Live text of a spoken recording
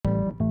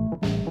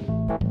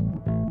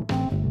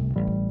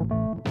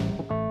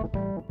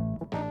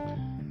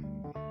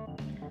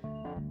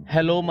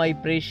Hello, my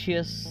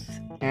precious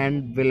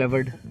and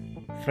beloved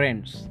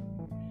friends.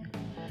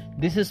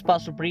 This is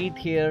Pastor Preet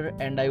here,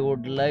 and I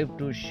would like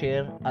to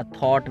share a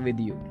thought with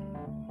you.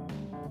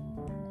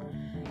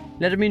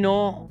 Let me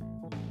know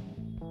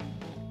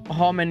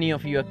how many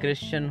of you are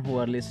Christian who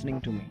are listening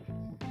to me.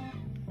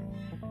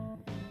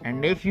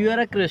 And if you are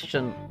a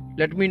Christian,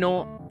 let me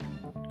know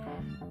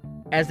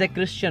as a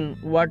Christian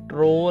what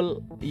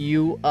role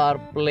you are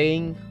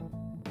playing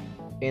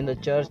in the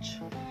church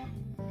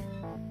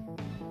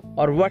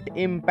or what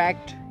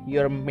impact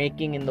you are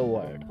making in the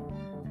world.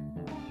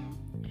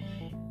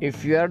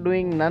 If you are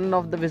doing none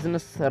of the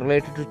business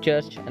related to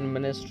church and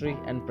ministry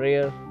and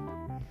prayer,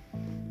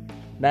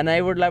 then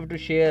I would love to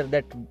share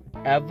that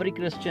every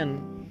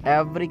Christian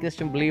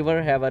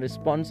believer have a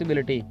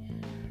responsibility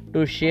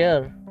to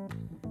share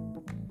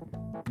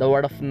the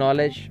word of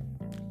knowledge,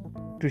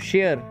 to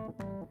share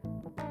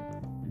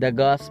the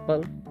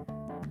gospel,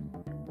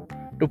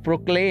 to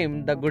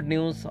proclaim the good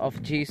news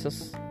of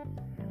Jesus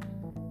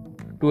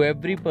to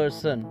every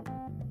person,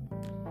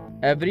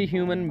 every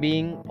human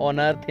being on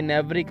earth, in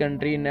every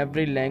country, in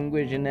every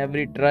language, in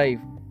every tribe,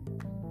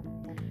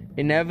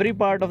 in every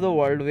part of the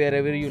world,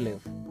 wherever you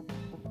live.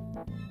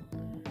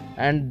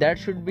 And that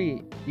should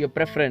be your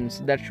preference,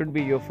 that should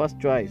be your first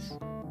choice.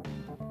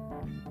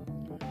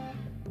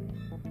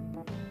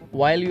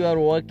 While you are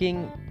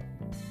working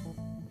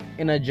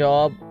in a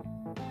job,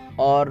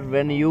 or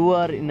when you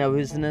are in a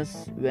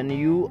business, when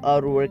you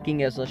are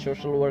working as a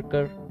social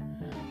worker,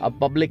 a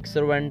public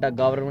servant, a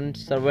government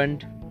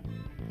servant,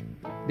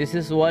 this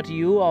is what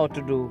you ought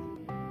to do.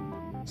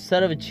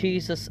 Serve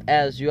Jesus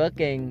as your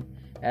King,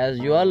 as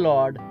your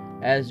Lord,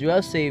 as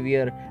your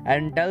Savior,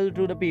 and tell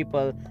to the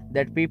people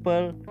that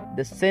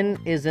the sin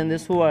is in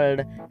this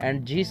world,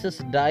 and Jesus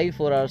died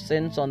for our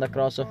sins on the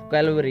cross of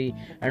Calvary,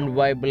 and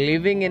by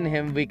believing in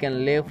Him we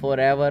can live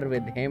forever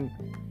with Him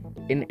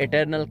in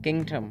eternal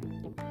kingdom.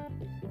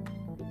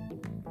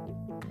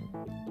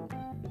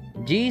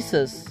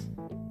 Jesus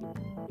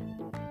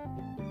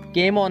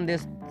came on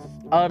this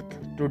earth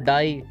to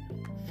die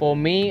for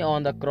me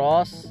on the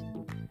cross,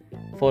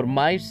 for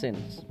my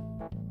sins,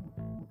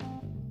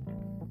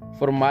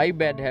 for my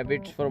bad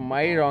habits, for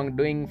my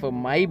wrongdoing, for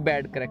my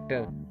bad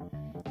character.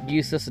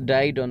 Jesus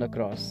died on the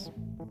cross.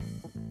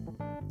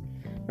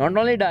 Not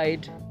only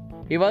died,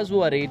 He was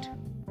buried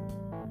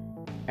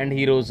and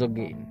He rose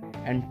again.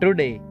 And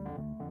today,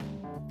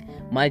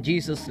 my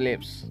Jesus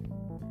lives.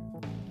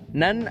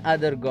 None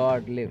other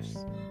God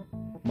lives.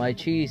 My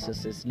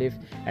Jesus is live,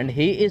 and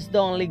He is the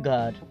only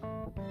God,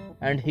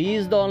 and He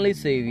is the only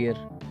Savior.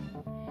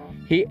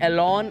 He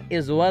alone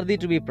is worthy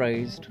to be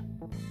praised.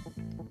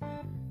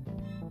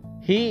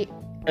 He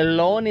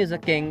alone is a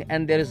King,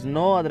 and there is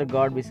no other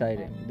God beside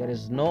Him. There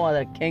is no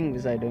other King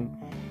beside Him.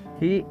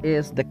 He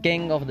is the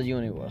King of the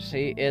universe.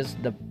 He is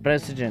the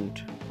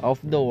President of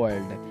the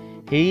world.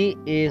 He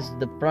is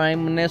the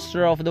Prime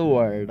Minister of the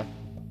world.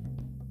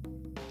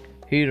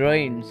 He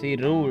reigns, He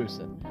rules,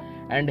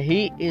 and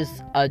He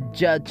is a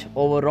judge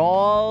over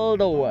all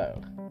the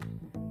world.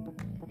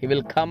 He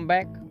will come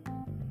back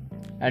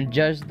and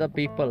judge the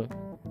people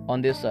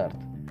on this earth.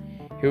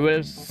 He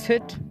will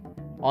sit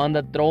on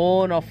the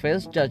throne of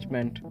His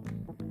judgment,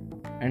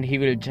 and He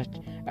will judge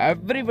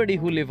everybody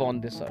who live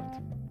on this earth.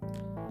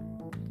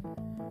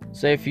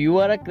 So if you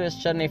are a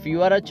Christian, if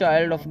you are a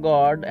child of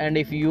God, and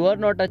if you are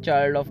not a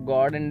child of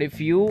God, and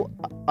if you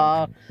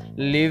are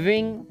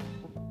living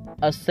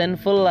a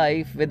sinful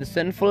life with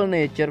sinful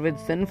nature, with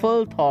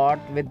sinful thought,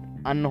 with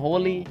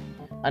unholy,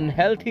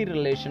 unhealthy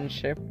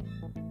relationship,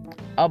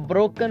 a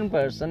broken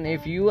person,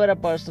 if you are a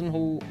person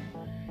who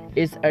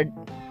is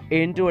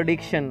into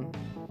addiction,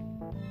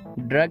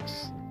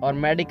 drugs or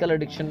medical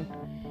addiction,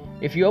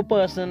 if you're a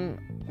person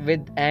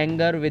with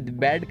anger, with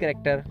bad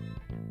character,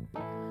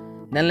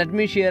 then let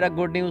me share a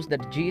good news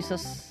that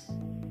Jesus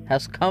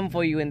has come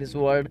for you in this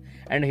world,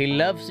 and He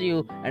loves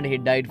you, and He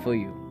died for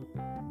you.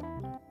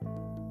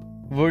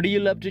 Would you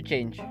love to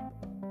change?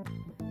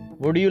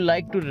 Would you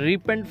like to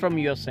repent from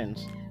your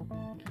sins?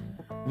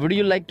 Would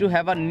you like to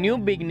have a new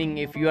beginning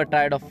if you are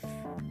tired of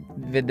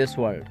with this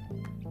world?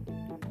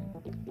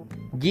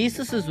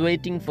 Jesus is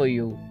waiting for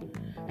you,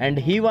 and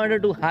He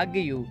wanted to hug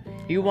you,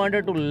 He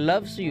wanted to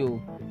love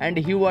you, and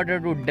He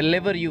wanted to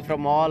deliver you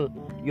from all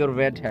your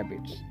bad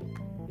habits.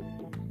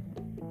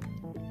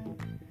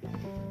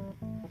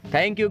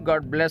 Thank you.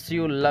 God bless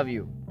you. Love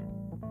you.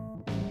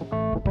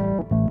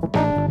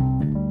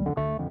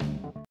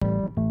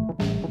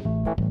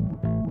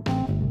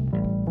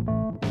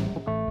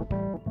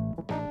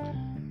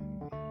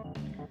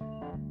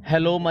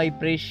 Hello, my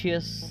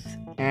precious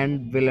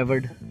and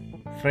beloved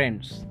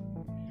friends.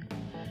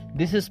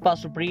 This is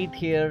Pastor Preet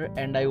here,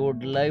 and I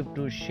would like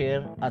to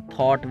share a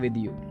thought with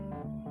you.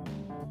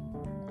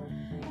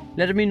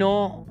 Let me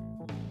know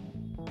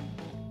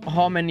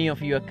how many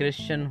of you are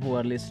Christian who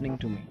are listening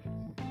to me.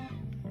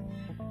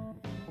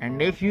 And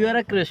if you are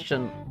a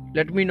Christian,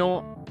 let me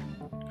know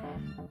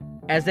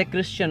as a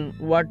Christian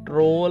what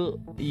role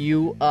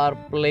you are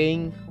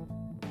playing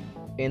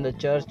in the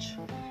church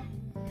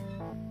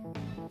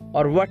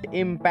or what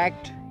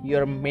impact you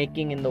are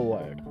making in the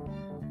world.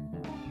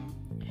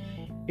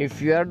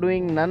 If you are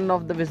doing none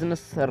of the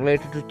business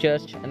related to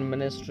church and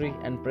ministry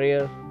and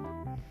prayer,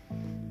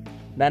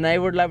 then I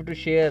would love to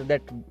share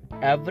that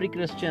every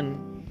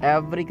Christian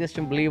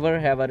believer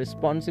have a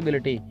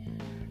responsibility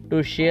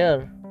to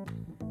share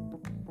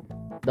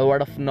the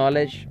word of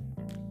knowledge,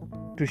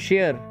 to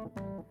share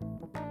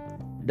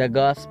the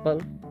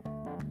gospel,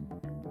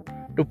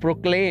 to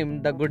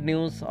proclaim the good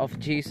news of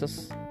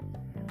Jesus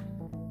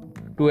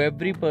to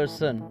every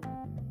person,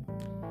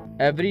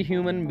 every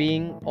human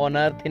being on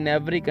earth, in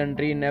every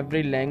country, in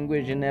every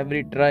language, in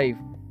every tribe,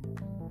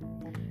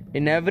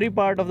 in every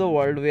part of the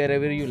world,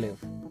 wherever you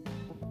live.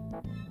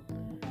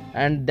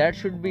 And that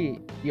should be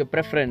your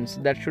preference,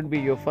 that should be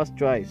your first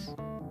choice.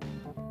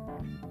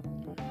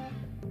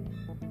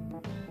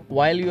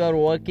 While you are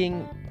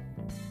working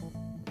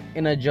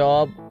in a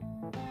job,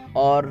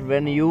 or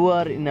when you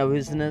are in a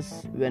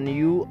business, when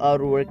you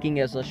are working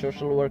as a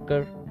social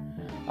worker,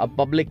 a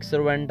public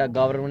servant, a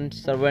government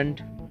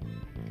servant,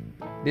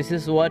 this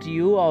is what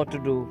you ought to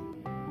do.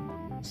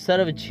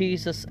 Serve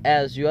Jesus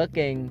as your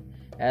King,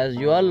 as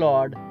your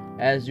Lord,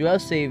 as your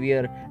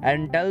Savior,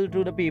 and tell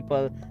to the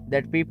people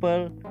that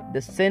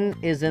the sin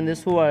is in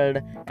this world,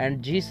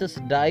 and Jesus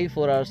died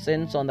for our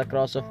sins on the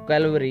cross of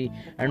Calvary,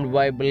 and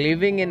by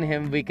believing in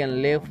Him we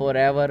can live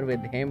forever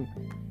with Him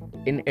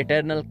in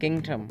eternal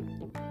kingdom.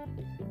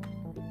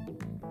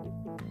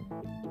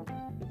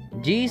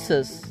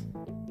 Jesus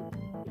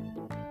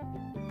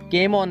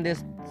came on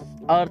this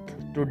earth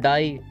to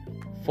die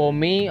for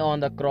me on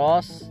the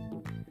cross,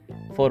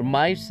 for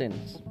my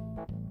sins,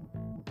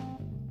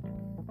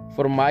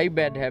 for my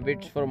bad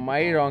habits, for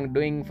my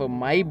wrongdoing, for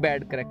my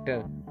bad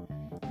character.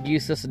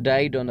 Jesus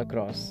died on the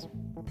cross.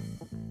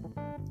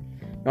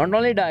 Not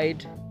only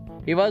died,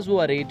 He was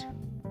buried,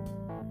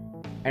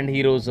 and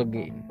He rose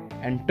again.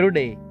 And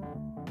today,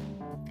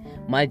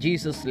 my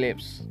Jesus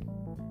lives.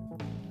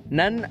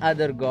 None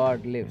other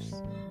God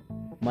lives.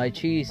 My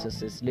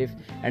Jesus is live,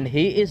 and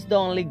He is the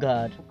only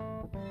God,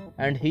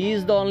 and He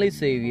is the only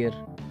Savior.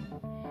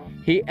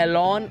 He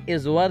alone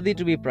is worthy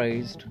to be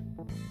praised.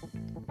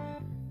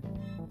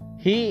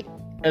 He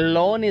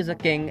alone is a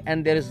King,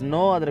 and there is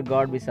no other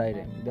God beside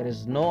Him. There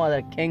is no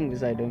other King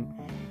beside Him.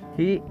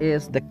 He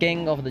is the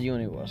King of the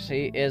universe.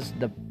 He is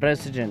the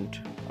President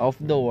of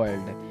the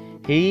world.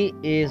 He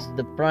is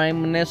the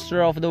Prime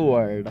Minister of the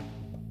world.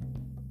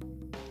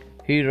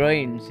 He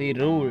reigns, He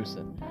rules,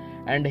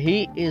 and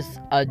He is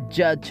a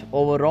judge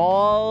over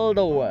all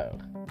the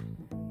world.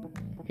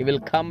 He will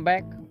come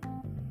back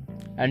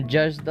and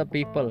judge the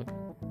people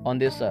on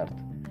this earth.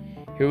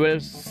 He will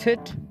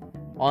sit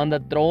on the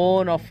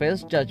throne of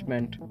His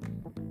judgment,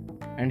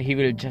 and He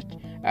will judge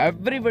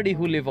everybody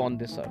who live on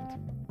this earth.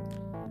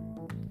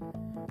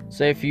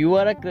 So if you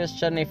are a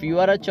Christian, if you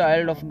are a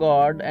child of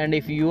God, and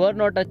if you are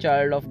not a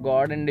child of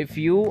God, and if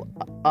you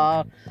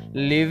are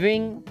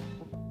living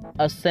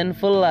a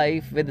sinful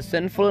life with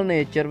sinful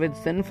nature, with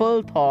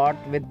sinful thought,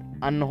 with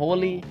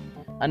unholy,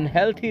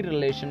 unhealthy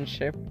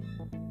relationship,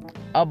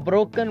 a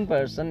broken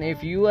person,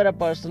 if you are a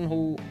person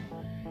who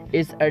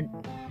is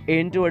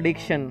into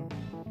addiction,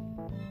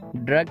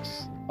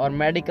 drugs or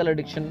medical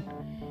addiction,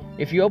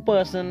 if you're a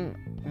person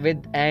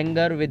with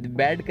anger, with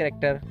bad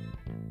character,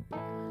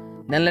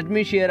 then let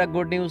me share a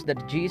good news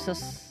that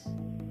Jesus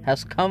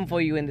has come for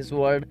you in this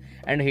world,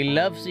 and He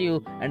loves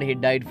you, and He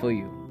died for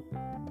you.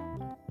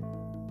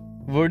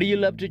 Would you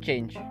love to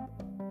change?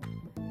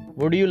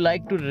 Would you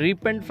like to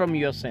repent from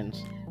your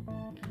sins?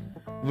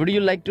 Would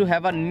you like to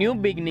have a new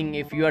beginning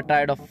if you are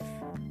tired of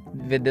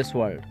with this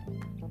world?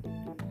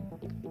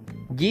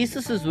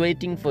 Jesus is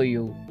waiting for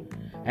you,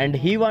 and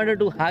He wanted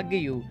to hug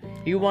you,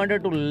 He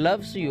wanted to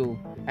love you,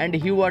 and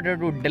He wanted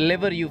to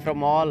deliver you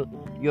from all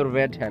your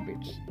bad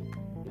habits.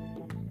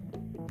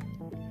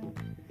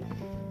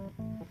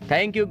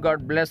 Thank you.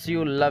 God bless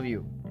you. Love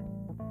you.